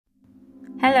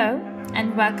Hello,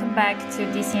 and welcome back to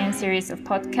DCN series of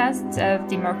podcasts of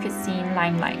Democracy in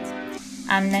Limelight.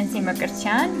 I'm Nancy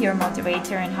Mokartyan, your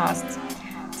moderator and host.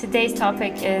 Today's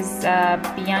topic is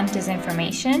Beyond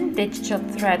Disinformation, Digital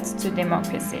Threats to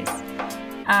Democracies.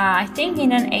 I think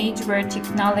in an age where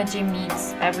technology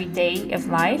meets every day of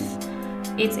life,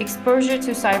 its exposure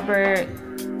to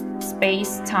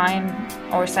cyberspace, time,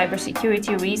 or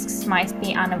cybersecurity risks might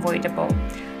be unavoidable.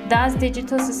 Thus,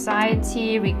 digital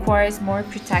society requires more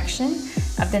protection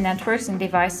of the networks and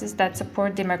devices that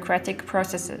support democratic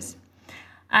processes.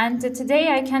 And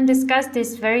today I can discuss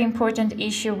this very important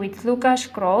issue with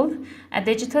Lukáš Kroll, a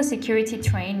digital security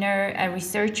trainer, a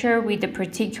researcher with a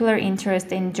particular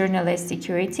interest in journalist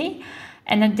security.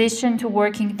 In addition to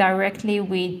working directly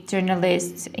with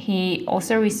journalists, he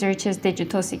also researches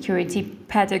digital security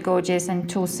pedagogies and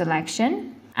tool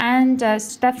selection. And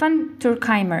Stefan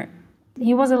Turkheimer.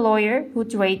 He was a lawyer who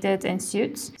traded in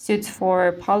suits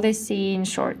for policy in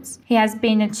short. He has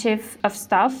been a chief of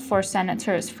staff for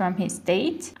senators from his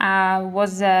state,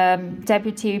 was a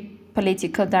deputy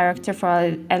political director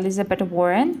for Elizabeth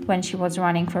Warren when she was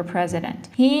running for president.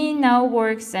 He now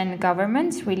works in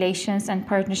government relations and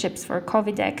partnerships for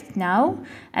COVID Act Now,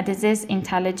 a disease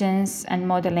intelligence and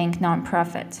modeling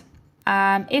nonprofit.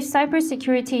 If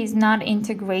cybersecurity is not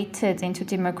integrated into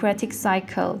democratic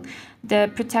cycle,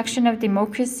 the protection of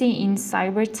democracy in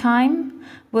cyber time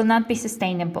will not be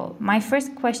sustainable. My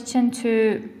first question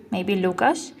to maybe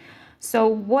Lukáš. So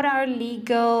what are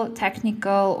legal,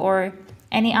 technical, or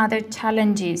any other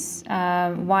challenges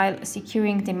while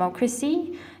securing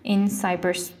democracy in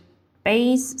cyberspace,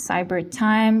 cyber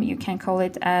time? You can call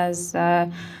it as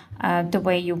the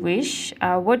way you wish.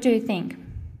 What do you think?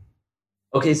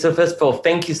 Okay, so first of all,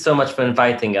 thank you so much for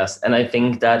inviting us. And I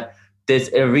think that there's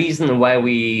a reason why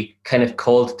we kind of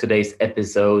called today's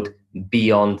episode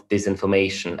Beyond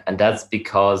Disinformation. And that's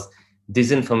because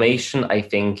disinformation, I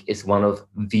think, is one of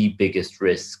the biggest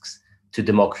risks to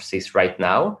democracies right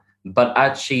now. But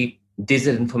actually,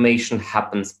 disinformation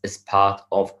happens as part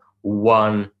of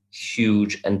one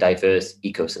huge and diverse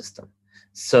ecosystem.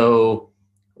 So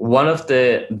one of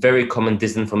the very common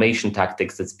disinformation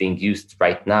tactics that's being used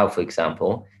right now, for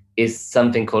example, is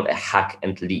something called a hack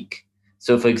and leak.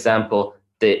 So, for example,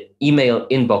 the email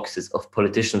inboxes of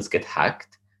politicians get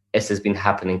hacked, as has been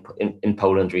happening in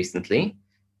Poland recently,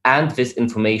 and this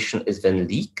information is then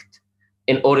leaked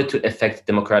in order to affect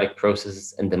democratic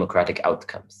processes and democratic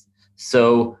outcomes.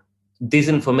 So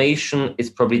disinformation is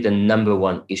probably the number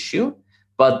one issue,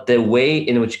 but the way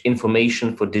in which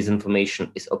information for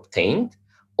disinformation is obtained,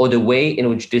 or the way in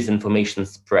which disinformation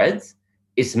spreads,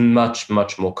 is much,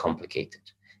 much more complicated.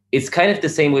 It's kind of the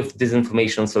same with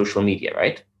disinformation on social media,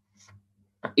 right?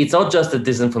 It's not just that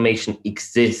disinformation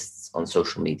exists on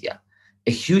social media.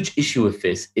 A huge issue with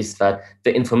this is that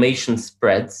the information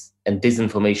spreads and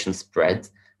disinformation spreads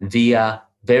via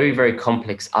very, very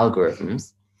complex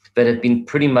algorithms that have been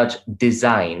pretty much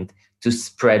designed to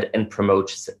spread and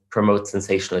promote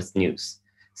sensationalist news.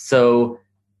 So,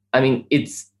 I mean,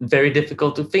 it's very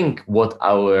difficult to think what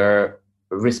our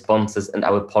responses and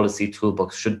our policy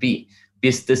toolbox should be,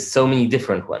 because there's so many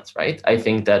different ones, right? I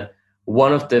think that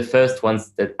one of the first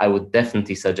ones that I would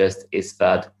definitely suggest is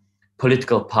that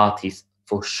political parties,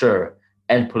 for sure,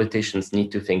 and politicians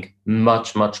need to think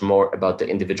much, much more about their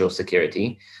individual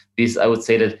security, because I would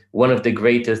say that one of the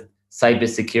greatest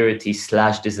cybersecurity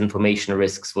 / disinformation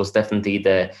risks was definitely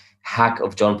the hack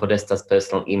of John Podesta's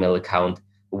personal email account,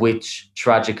 which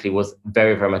tragically was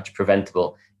very, very much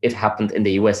preventable. It happened in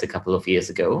the US a couple of years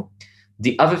ago.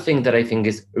 The other thing that I think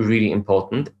is really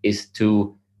important is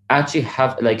to actually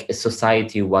have like a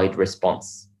society-wide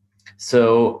response.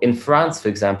 So in France, for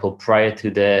example, prior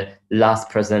to the last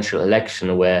presidential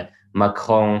election where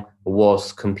Macron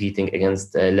was competing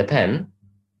against Le Pen,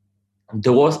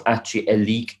 there was actually a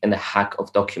leak and a hack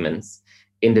of documents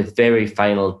in the very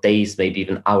final days, maybe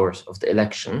even hours of the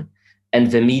election. And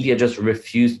the media just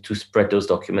refused to spread those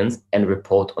documents and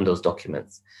report on those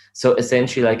documents. So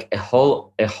essentially, like a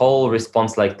whole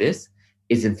response like this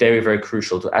is very, very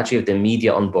crucial to actually have the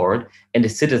media on board and the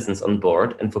citizens on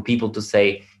board, and for people to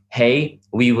say, hey,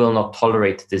 we will not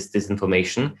tolerate this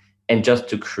disinformation, and just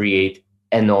to create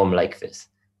a norm like this.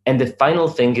 And the final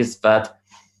thing is that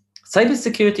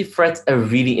cybersecurity threats are a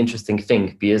really interesting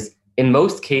thing, because in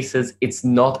most cases, it's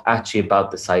not actually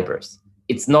about the cybers.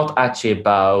 It's not actually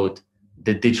about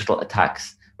the digital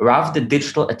attacks. Rather, the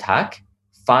digital attack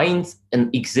finds an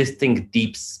existing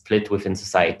deep split within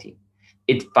society.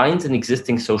 It finds an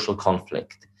existing social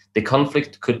conflict. The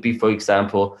conflict could be, for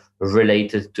example,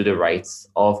 related to the rights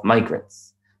of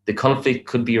migrants. The conflict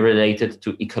could be related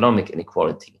to economic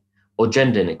inequality or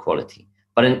gender inequality.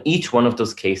 But in each one of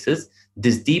those cases,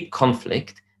 this deep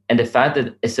conflict and the fact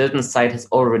that a certain side has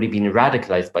already been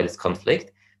radicalized by this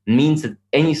conflict means that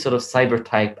any sort of cyber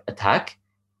type attack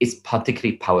is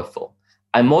particularly powerful.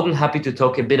 I'm more than happy to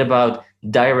talk a bit about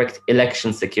direct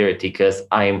election security because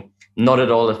I'm not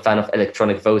at all a fan of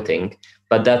electronic voting,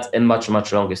 but that's a much,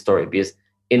 much longer story because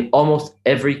in almost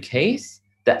every case,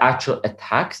 the actual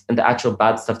attacks and the actual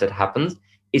bad stuff that happens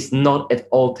is not at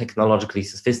all technologically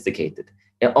sophisticated.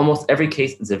 In almost every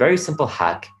case, it's a very simple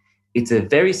hack. It's a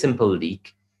very simple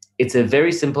leak. It's a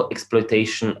very simple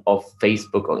exploitation of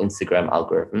Facebook or Instagram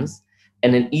algorithms.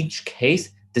 And in each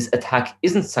case, this attack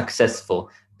isn't successful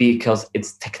because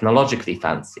it's technologically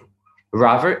fancy.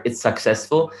 Rather, it's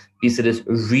successful because it has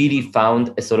really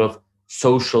found a sort of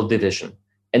social division.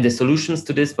 And the solutions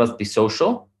to this must be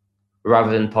social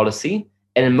rather than policy.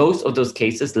 And in most of those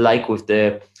cases, like with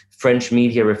the French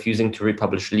media refusing to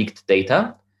republish leaked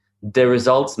data, the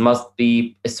results must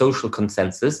be a social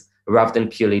consensus rather than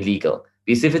purely legal.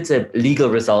 Because if it's a legal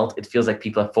result, it feels like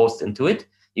people are forced into it.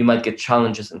 You might get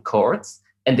challenges in courts,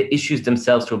 and the issues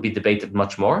themselves will be debated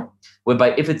much more.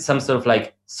 Whereby if it's some sort of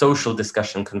like social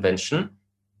discussion convention,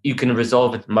 you can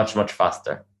resolve it much, much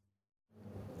faster.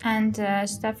 And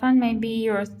Stefan, maybe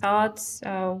your thoughts,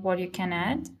 what you can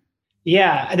add?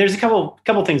 Yeah, there's a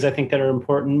couple things I think that are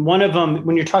important. One of them,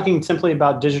 when you're talking simply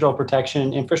about digital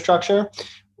protection infrastructure,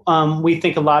 we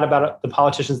think a lot about the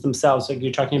politicians themselves. Like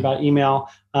you're talking about email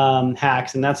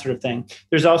hacks and that sort of thing.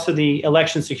 There's also the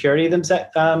election security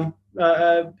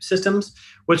systems.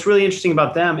 What's really interesting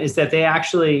about them is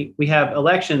that we have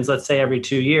elections, let's say every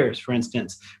 2 years, for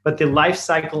instance, but the life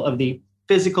cycle of the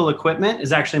physical equipment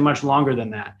is actually much longer than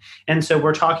that. And so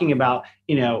we're talking about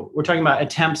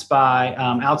attempts by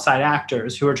outside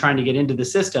actors who are trying to get into the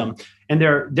system, and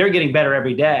they're getting better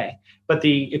every day. But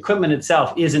the equipment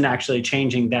itself isn't actually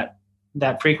changing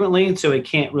that frequently, and so it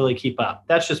can't really keep up.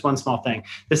 That's just one small thing.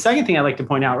 The second thing I'd like to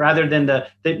point out, rather than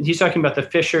he's talking about the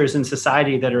fissures in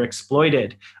society that are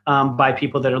exploited by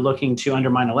people that are looking to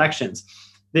undermine elections.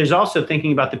 There's also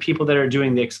thinking about the people that are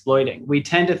doing the exploiting. We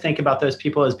tend to think about those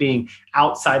people as being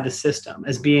outside the system,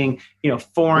 as being,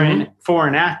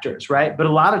 foreign actors, right? But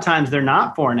a lot of times they're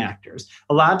not foreign actors.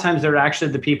 A lot of times they're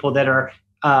actually the people that are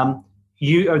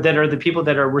the people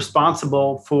that are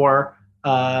responsible for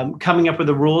coming up with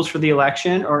the rules for the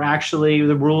election, or actually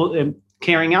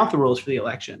carrying out the rules for the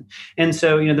election. And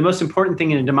so, the most important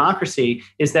thing in a democracy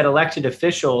is that elected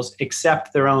officials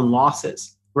accept their own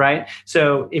losses. Right?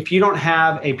 So if you don't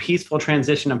have a peaceful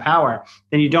transition of power,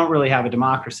 then you don't really have a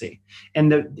democracy.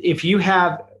 And if you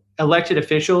have elected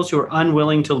officials who are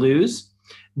unwilling to lose,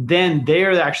 then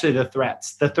they're actually the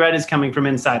threats. The threat is coming from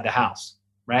inside the house,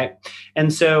 right?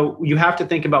 And so you have to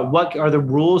think about what are the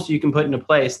rules you can put into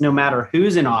place, no matter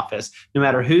who's in office, no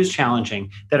matter who's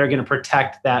challenging, that are going to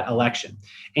protect that election.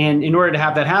 And in order to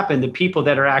have that happen, the people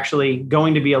that are actually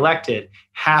going to be elected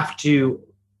have to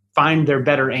find their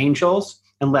better angels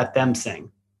and let them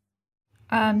sing.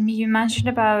 You mentioned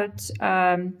about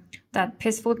that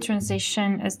peaceful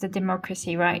transition is the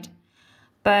democracy, right?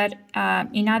 But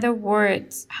in other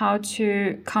words, how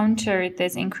to counter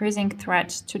this increasing threat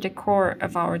to the core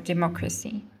of our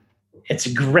democracy? It's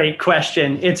a great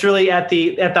question. It's really at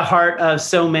the heart of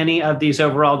so many of these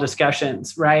overall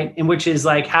discussions, right? And which is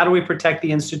like, how do we protect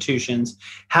the institutions?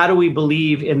 How do we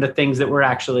believe in the things that we're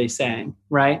actually saying,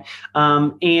 right?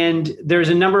 And there's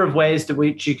a number of ways to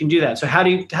which you can do that. So how do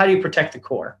you protect the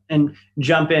core? And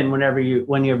jump in whenever you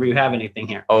have anything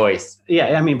here. Always.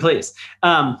 Yeah, I mean, please.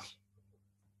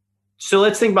 So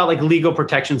let's think about like legal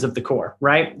protections of the core,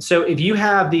 right? So if you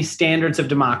have these standards of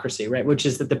democracy, right, which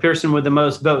is that the person with the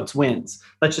most votes wins.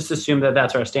 Let's just assume that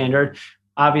that's our standard.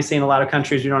 Obviously, in a lot of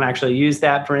countries, we don't actually use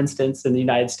that. For instance, in the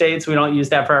United States, we don't use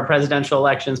that for our presidential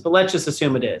elections, but let's just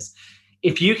assume it is.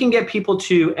 If you can get people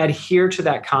to adhere to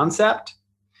that concept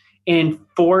and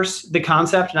force the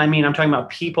concept, and I'm talking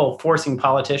about people forcing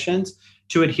politicians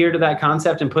to adhere to that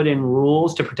concept and put in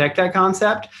rules to protect that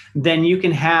concept, then you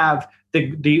can have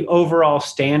the overall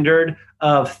standard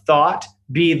of thought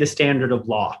be the standard of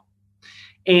law.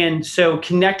 And so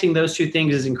connecting those two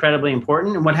things is incredibly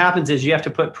important. And what happens is you have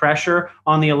to put pressure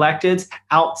on the electeds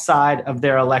outside of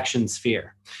their election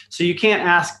sphere. So you can't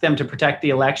ask them to protect the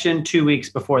election 2 weeks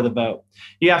before the vote.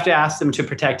 You have to ask them to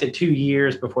protect it 2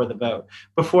 years before the vote,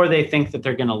 before they think that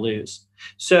they're going to lose.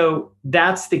 So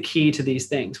that's the key to these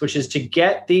things, which is to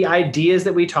get the ideas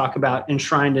that we talk about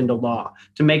enshrined into law,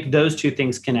 to make those two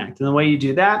things connect. And the way you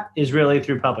do that is really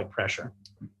through public pressure.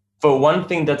 For one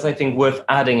thing that's, I think, worth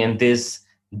adding, and this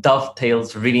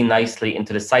dovetails really nicely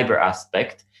into the cyber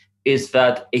aspect, is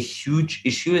that a huge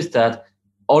issue is that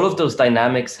all of those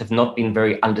dynamics have not been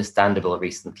very understandable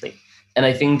recently. And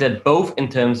I think that both in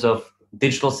terms of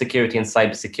digital security and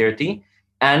cybersecurity,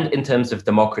 and in terms of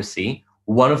democracy,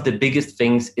 one of the biggest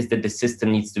things is that the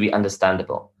system needs to be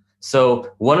understandable. So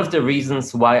one of the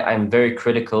reasons why I'm very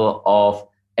critical of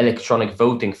electronic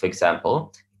voting, for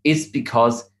example, is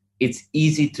because it's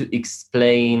easy to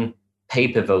explain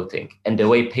paper voting and the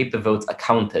way paper votes are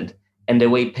counted and the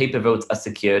way paper votes are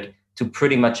secured to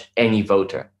pretty much any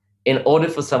voter. In order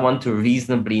for someone to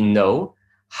reasonably know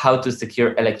how to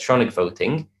secure electronic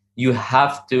voting, you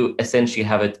have to essentially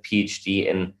have a PhD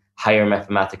in higher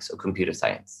mathematics or computer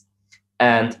science.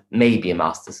 And maybe a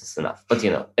master's is enough, but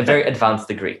a very advanced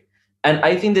degree. And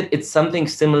I think that it's something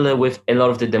similar with a lot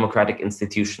of the democratic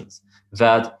institutions,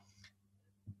 that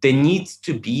there needs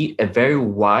to be a very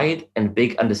wide and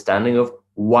big understanding of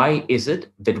why is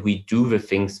it that we do the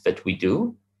things that we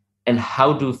do and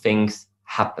how do things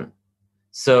happen.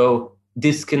 So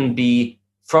this can be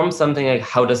from something like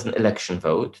how does an election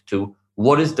vote to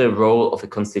what is the role of a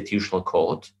constitutional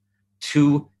court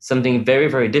to something very,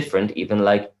 very different, even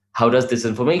like how does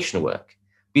disinformation work?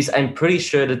 Because I'm pretty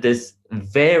sure that there's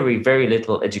very, very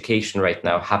little education right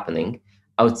now happening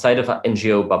outside of our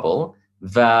NGO bubble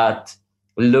that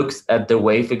looks at the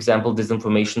way, for example,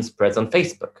 disinformation spreads on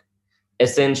Facebook.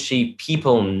 Essentially,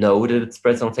 people know that it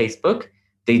spreads on Facebook.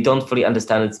 They don't fully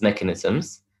understand its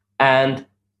mechanisms. And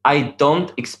I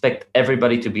don't expect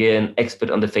everybody to be an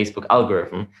expert on the Facebook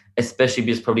algorithm, especially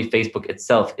because probably Facebook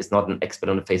itself is not an expert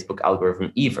on the Facebook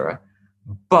algorithm either.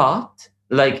 But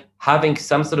like having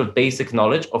some sort of basic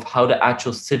knowledge of how the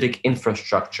actual civic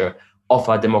infrastructure of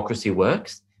our democracy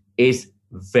works is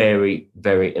very,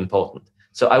 very important.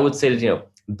 So I would say that,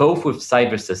 both with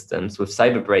cyber systems, with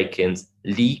cyber break-ins,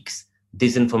 leaks,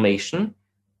 disinformation,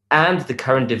 and the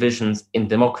current divisions in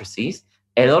democracies,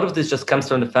 a lot of this just comes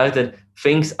from the fact that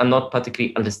things are not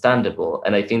particularly understandable.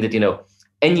 And I think that,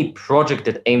 any project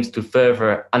that aims to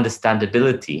further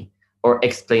understandability or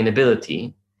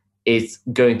explainability is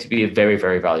going to be a very,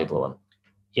 very valuable one.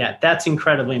 Yeah, that's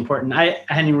incredibly important. I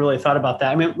hadn't really thought about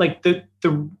that. I mean, like the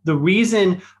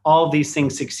reason all of these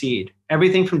things succeed,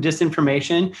 everything from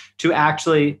disinformation to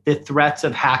actually the threats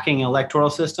of hacking an electoral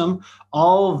system,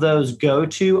 all of those go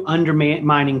to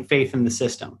undermining faith in the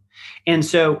system. And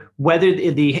so whether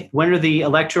the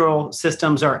electoral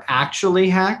systems are actually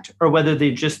hacked or whether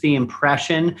they're just the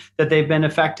impression that they've been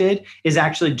affected is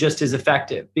actually just as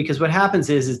effective. Because what happens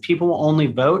is people will only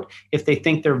vote if they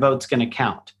think their vote's going to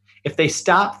count. If they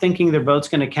stop thinking their vote's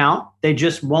going to count, they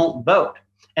just won't vote.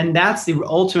 And that's the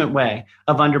ultimate way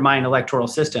of undermining electoral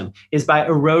system, is by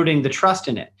eroding the trust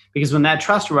in it. Because when that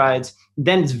trust erodes,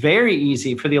 then it's very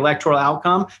easy for the electoral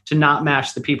outcome to not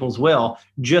match the people's will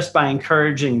just by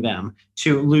encouraging them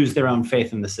to lose their own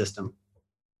faith in the system.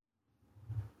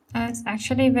 It's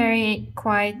actually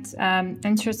quite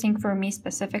interesting for me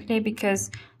specifically,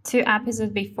 because 2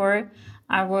 episodes before,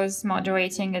 I was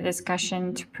moderating a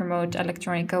discussion to promote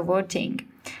electronic voting.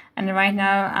 And right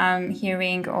now I'm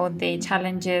hearing all the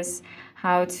challenges,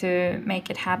 how to make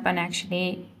it happen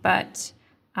actually, but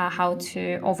how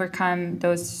to overcome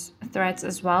those threats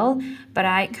as well. But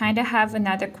I kind of have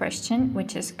another question,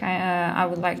 which is I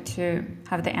would like to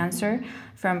have the answer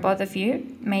from both of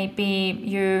you. Maybe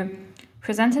you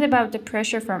presented about the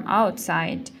pressure from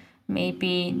outside,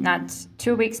 maybe not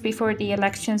 2 weeks before the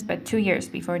elections, but 2 years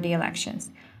before the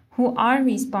elections. Who are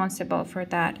responsible for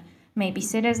that? Maybe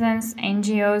citizens,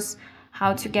 NGOs,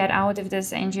 how to get out of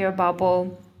this NGO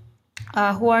bubble.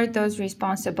 Who are those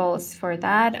responsible for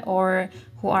that, or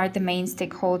who are the main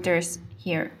stakeholders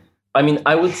here? I mean,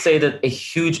 I would say that a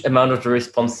huge amount of the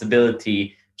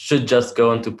responsibility should just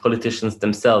go into politicians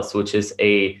themselves, which is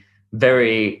a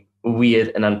very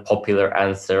weird and unpopular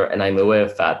answer, and I'm aware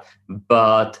of that.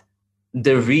 But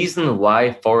the reason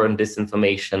why foreign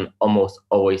disinformation almost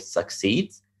always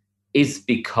succeeds is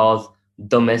because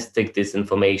domestic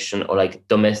disinformation or like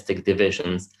domestic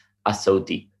divisions are so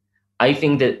deep. I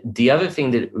think that the other thing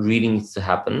that really needs to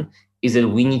happen is that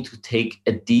we need to take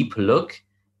a deep look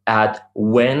at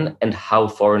when and how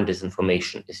foreign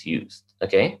disinformation is used,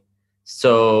 okay?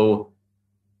 So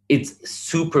it's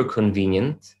super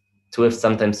convenient to have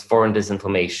sometimes foreign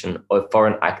disinformation or a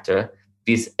foreign actor,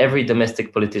 because every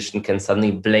domestic politician can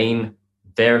suddenly blame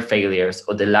their failures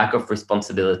or the lack of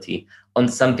responsibility on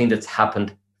something that's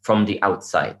happened from the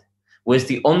outside. Whereas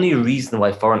the only reason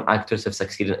why foreign actors have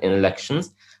succeeded in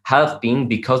elections have been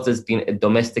because there's been a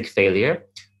domestic failure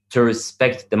to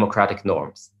respect democratic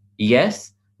norms.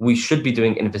 Yes, we should be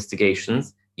doing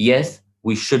investigations. Yes,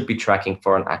 we should be tracking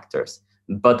foreign actors.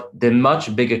 But the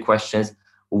much bigger question is,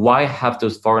 why have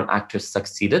those foreign actors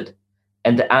succeeded?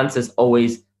 And the answer is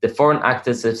always the foreign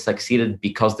actors have succeeded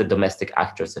because the domestic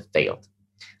actors have failed.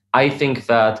 I think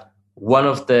that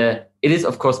it is,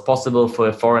 of course, possible for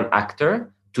a foreign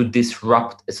actor to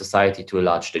disrupt a society to a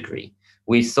large degree.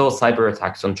 We saw cyber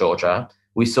attacks on Georgia.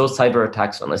 We saw cyber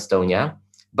attacks on Estonia,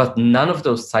 but none of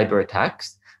those cyber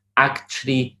attacks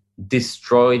actually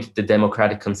destroyed the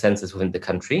democratic consensus within the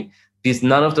country, because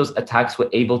none of those attacks were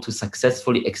able to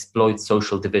successfully exploit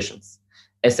social divisions.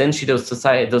 Essentially,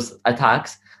 those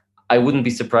attacks, I wouldn't be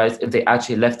surprised if they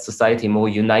actually left society more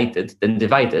united than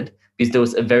divided, because there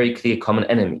was a very clear common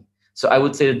enemy. So I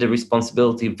would say that the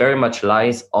responsibility very much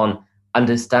lies on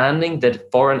understanding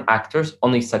that foreign actors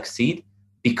only succeed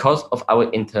because of our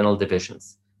internal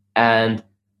divisions. And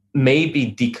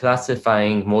maybe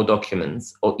declassifying more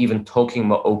documents or even talking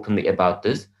more openly about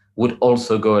this would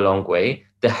also go a long way.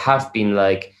 There have been,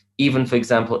 even for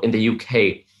example, in the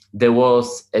UK, there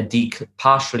was a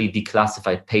partially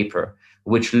declassified paper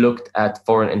which looked at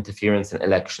foreign interference in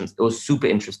elections. It was super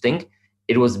interesting.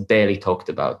 It was barely talked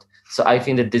about. So I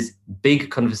think that this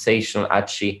big conversation,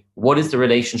 actually, what is the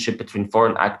relationship between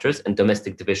foreign actors and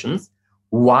domestic divisions?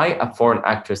 Why are foreign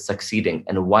actors succeeding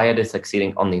and why are they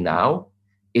succeeding only now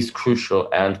is crucial.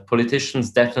 And politicians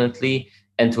definitely,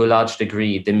 and to a large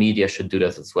degree, the media should do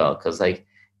this as well. Because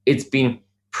it's been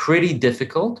pretty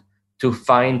difficult to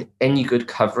find any good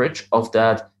coverage of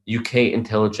that UK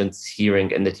intelligence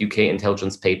hearing and that UK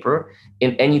intelligence paper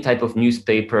in any type of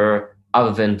newspaper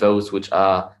other than those which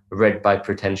are read by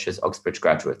pretentious Oxbridge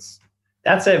graduates.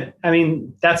 I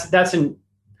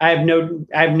have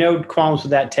no qualms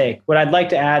with that take. What I'd like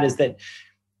to add is that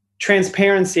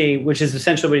transparency, which is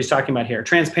essentially what he's talking about here,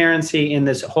 transparency in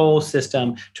this whole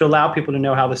system to allow people to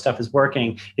know how this stuff is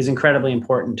working is incredibly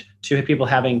important to people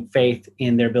having faith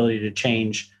in their ability to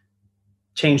change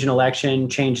an election,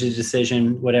 change the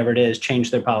decision, whatever it is,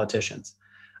 change their politicians.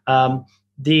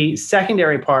 The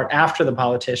secondary part after the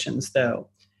politicians, though,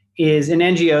 is, and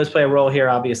NGOs play a role here,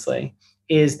 obviously,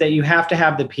 is that you have to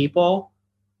have the people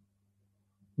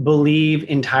believe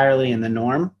entirely in the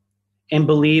norm and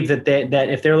believe that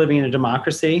if they're living in a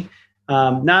democracy,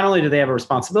 not only do they have a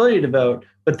responsibility to vote,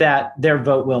 but that their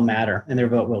vote will matter and their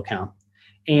vote will count.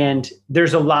 And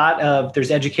there's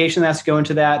education that has to go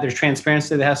into that. There's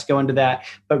transparency that has to go into that.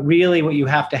 But really what you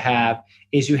have to have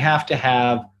is you have to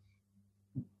have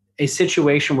a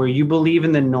situation where you believe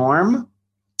in the norm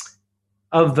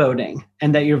of voting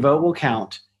and that your vote will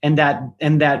count and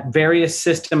that various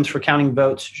systems for counting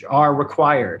votes are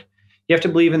required. You have to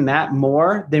believe in that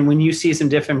more than when you see some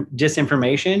different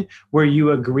disinformation where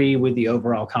you agree with the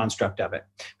overall construct of it.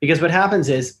 Because what happens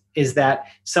is that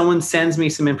someone sends me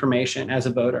some information as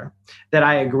a voter that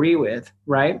I agree with,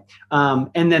 right?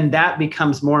 And then that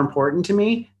becomes more important to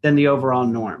me than the overall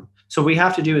norm. So what we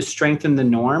have to do is strengthen the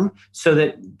norm so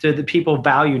that the people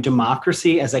value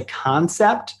democracy as a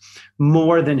concept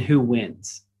more than who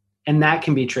wins. And that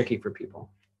can be tricky for people.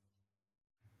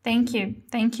 Thank you.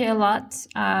 Thank you a lot.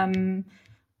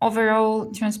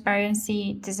 Overall,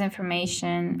 transparency,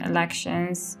 disinformation,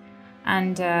 elections,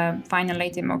 and finally,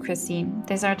 democracy.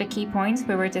 These are the key points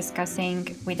we were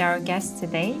discussing with our guests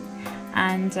today.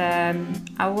 And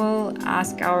I will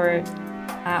ask our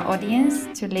audience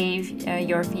to leave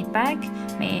your feedback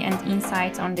and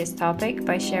insights on this topic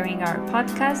by sharing our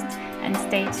podcast, and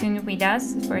stay tuned with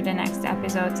us for the next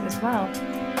episodes as well.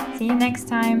 See you next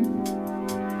time.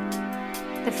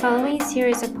 The following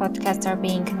series of podcasts are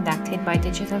being conducted by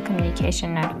Digital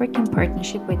Communication Network in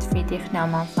partnership with Friedrich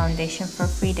Naumann Foundation for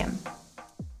Freedom.